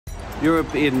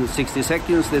Europe in 60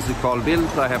 seconds. This is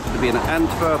Bildt. I happen to be in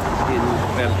Antwerp in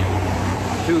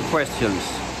Belgium. Two questions.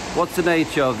 What's the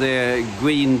nature of the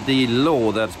Green Deal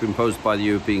law that's been posed by the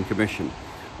European Commission?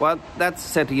 Well, that's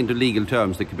setting into legal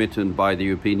terms the commitment by the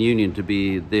European Union to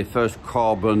be the first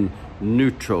carbon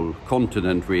neutral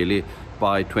continent, really,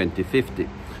 by 2050.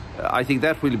 I think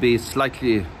that will be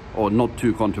slightly or not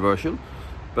too controversial,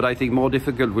 but I think more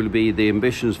difficult will be the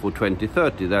ambitions for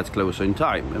 2030. That's closer in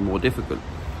time and more difficult.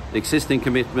 The existing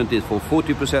commitment is for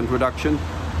 40% reduction.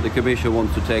 The Commission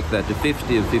wants to take that to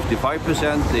 50 and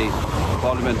 55%. The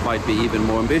Parliament might be even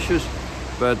more ambitious,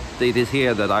 but it is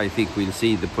here that I think we'll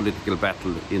see the political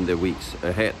battle in the weeks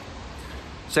ahead.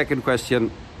 Second question,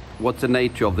 what's the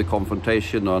nature of the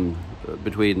confrontation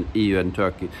between EU and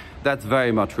Turkey? That's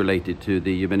very much related to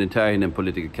the humanitarian and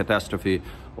political catastrophe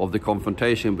of the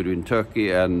confrontation between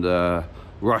Turkey and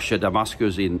Russia,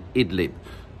 Damascus in Idlib,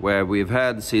 where we've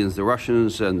had, since the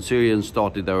Russians and Syrians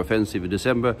started their offensive in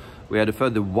December, we had a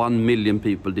further 1 million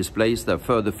people displaced. There are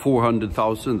further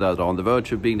 400,000 that are on the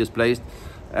verge of being displaced.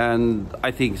 And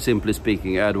I think, simply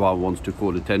speaking, Erdogan wants to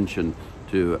call attention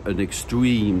to an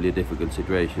extremely difficult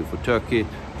situation for Turkey,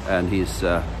 and he's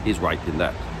right in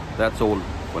that. That's all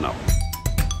for now.